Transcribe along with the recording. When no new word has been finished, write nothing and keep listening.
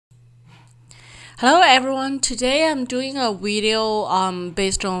Hello everyone, today I'm doing a video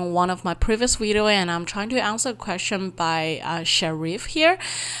based on one of my previous video, and I'm trying to answer a question by Sharif here.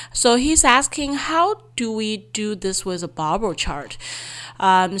 So he's asking, how do we do this with a bubble chart?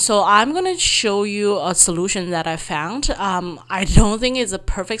 So I'm going to show you a solution that I found. I don't think it's a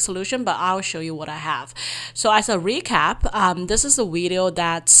perfect solution, but I'll show you what I have. So as a recap, this is a video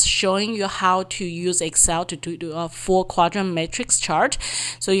that's showing you how to use Excel to do a 4-quadrant matrix chart.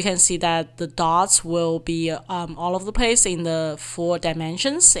 So you can see that the dots will be all over the place in the 4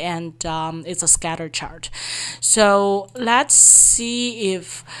 dimensions, and it's a scatter chart. So let's see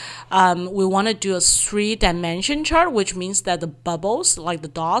if we want to do a 3-dimension chart, which means that the bubbles, like the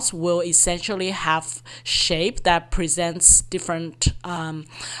dots, will essentially have shape that presents different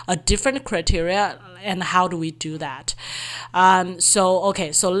a different criteria. And how do we do that?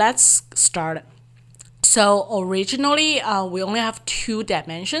 So let's start. So originally, we only have 2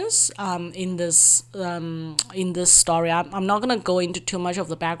 dimensions in this story. I'm not gonna go into too much of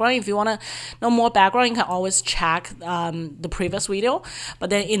the background. If you wanna know more background, you can always check the previous video. But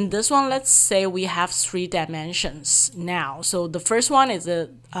then in this one, let's say we have 3 dimensions now. So the first one is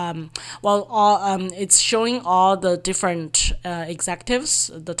it's showing all the different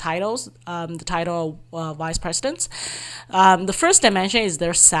executives, the titles, the title of vice presidents. The first dimension is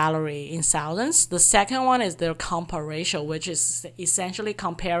their salary in thousands. The second one is their Compa-ratio, which is essentially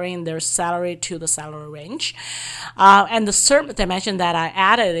comparing their salary to the salary range. And the third dimension that I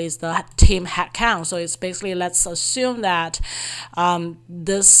added is the team headcount. So it's basically, let's assume that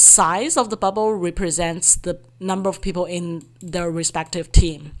this size of the bubble represents the number of people in their respective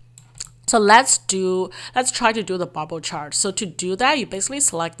team. So let's try to do the bubble chart. So to do that, you basically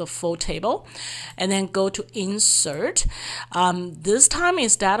select the full table and then go to insert. This time,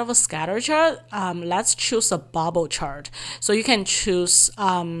 instead of a scatter chart, let's choose a bubble chart. So you can choose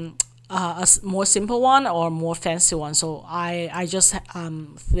a more simple one or more fancy one. So I just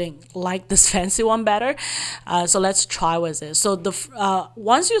like this fancy one better. So let's try with it. So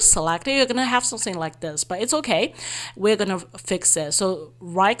once you select it, you're gonna have something like this, but it's okay. We're gonna fix it. So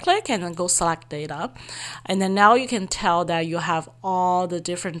right click and then go select data, and then now you can tell that you have all the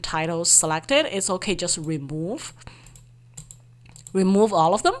different titles selected. It's okay, just remove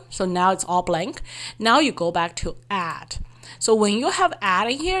all of them. So now it's all blank. Now you go back to add. So when you have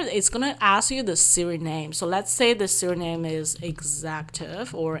adding here, it's going to ask you the serial name. So let's say the serial name is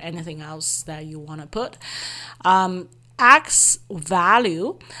executive or anything else that you want to put. X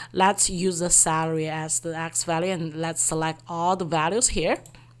value, let's use the salary as the X value, and let's select all the values here.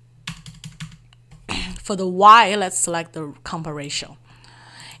 For the Y, let's select the Compa-ratio.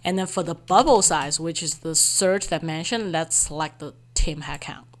 And then for the bubble size, which is the third dimension, let's select the team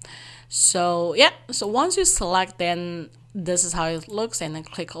headcount. So yeah, so once you select, then this is how it looks, and then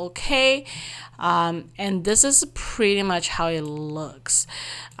click OK. And this is pretty much how it looks.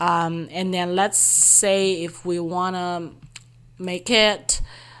 And then let's say if we want to make it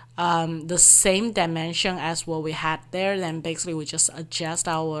the same dimension as what we had there, then basically we just adjust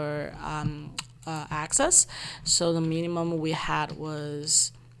our axis. So the minimum we had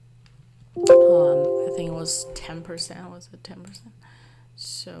was I think it was 10%. Was it 10%?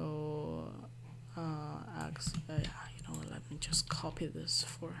 So yeah, you know, let me just copy this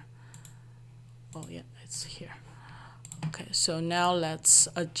for, oh yeah, it's here. Okay, so now let's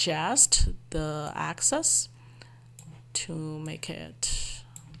adjust the axis to make it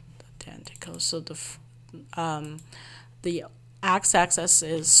identical. So the x-axis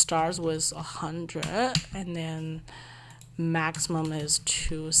starts with 100, and then maximum is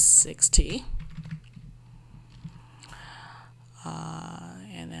 260.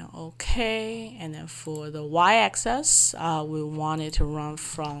 And then OK, and then for the y-axis, we want it to run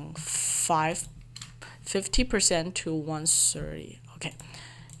from 50% to 130. Okay,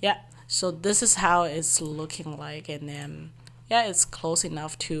 yeah, so this is how it's looking like, and then yeah, it's close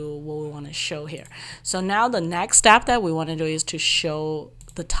enough to what we want to show here. So now the next step that we want to do is to show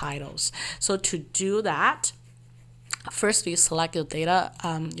the titles. So to do that, first you select your data,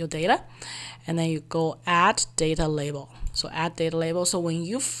 and then you go add data label. So add data label. So when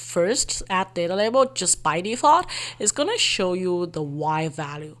you first add data label, just by default, it's gonna show you the Y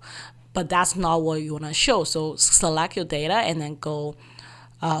value, but that's not what you wanna show. So select your data and then go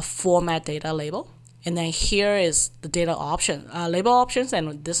format data label. And then here is the data option, label options,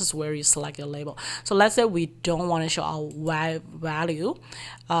 and this is where you select your label. So let's say we don't want to show our Y value.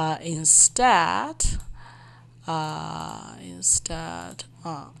 Instead,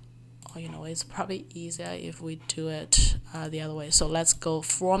 you know, it's probably easier if we do it the other way. So let's go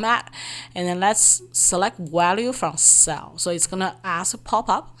format, and then let's select value from cell. So it's gonna pop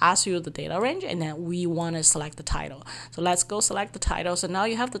up, ask you the data range, and then we want to select the title. So let's go select the title. So now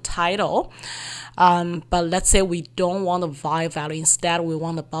you have the title, but let's say we don't want the vibe value. Instead, we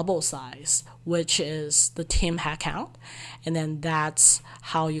want the bubble size, which is the team head count, and then that's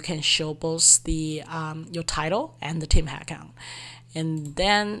how you can show both the your title and the team head count. And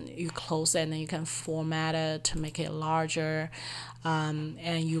then you close it, and then you can format it to make it larger,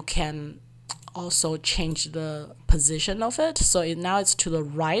 and you can also change the position of it. So now it's to the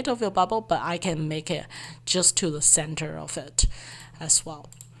right of your bubble, but I can make it just to the center of it as well.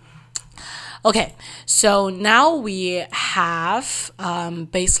 Okay, so now we have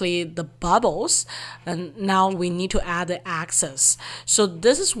basically the bubbles, and now we need to add the axis. So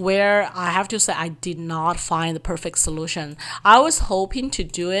this is where I have to say I did not find the perfect solution. I was hoping to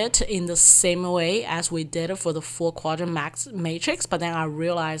do it in the same way as we did it for the 4-quadrant matrix, but then I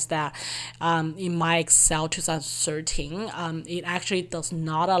realized that in my Excel 2013, it actually does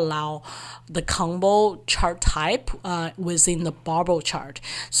not allow the combo chart type within the bubble chart.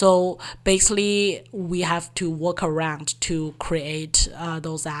 So basically, we have to work around to create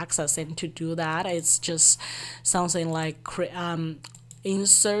those axes, and to do that, it's just something like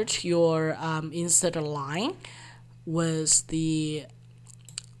insert your insert a line with the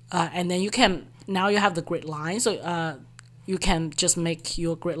and then you can, now you have the grid line, so you can just make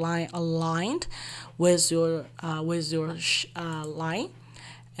your grid line aligned with your line,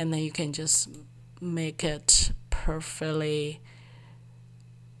 and then you can just make it perfectly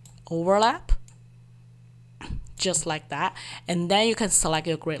overlap, just like that. And then you can select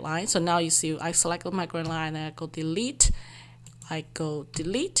your grid line. So now you see I selected my grid line, and I go delete,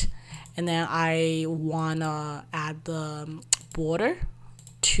 and then I wanna add the border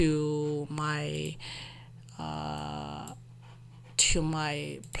to my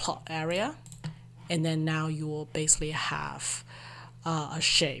plot area, and then now you will basically have a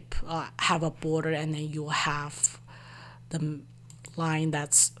shape, have a border, and then you will have the line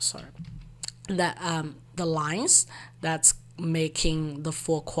that's the lines that's making the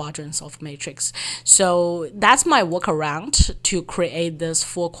 4 quadrants of matrix. So that's my workaround to create this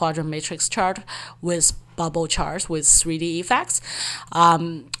 4-quadrant matrix chart with bubble charts with 3D effects.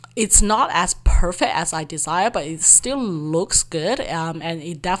 It's not as perfect as I desire, but it still looks good, and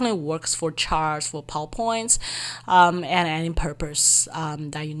it definitely works for charts, for PowerPoints, and any purpose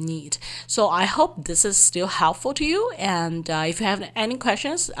that you need. So I hope this is still helpful to you, and if you have any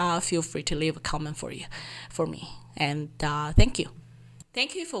questions, feel free to leave a comment for me. And thank you.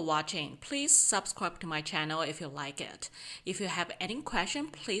 Thank you for watching. Please subscribe to my channel if you like it. If you have any question,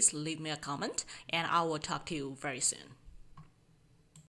 please leave me a comment, and I will talk to you very soon.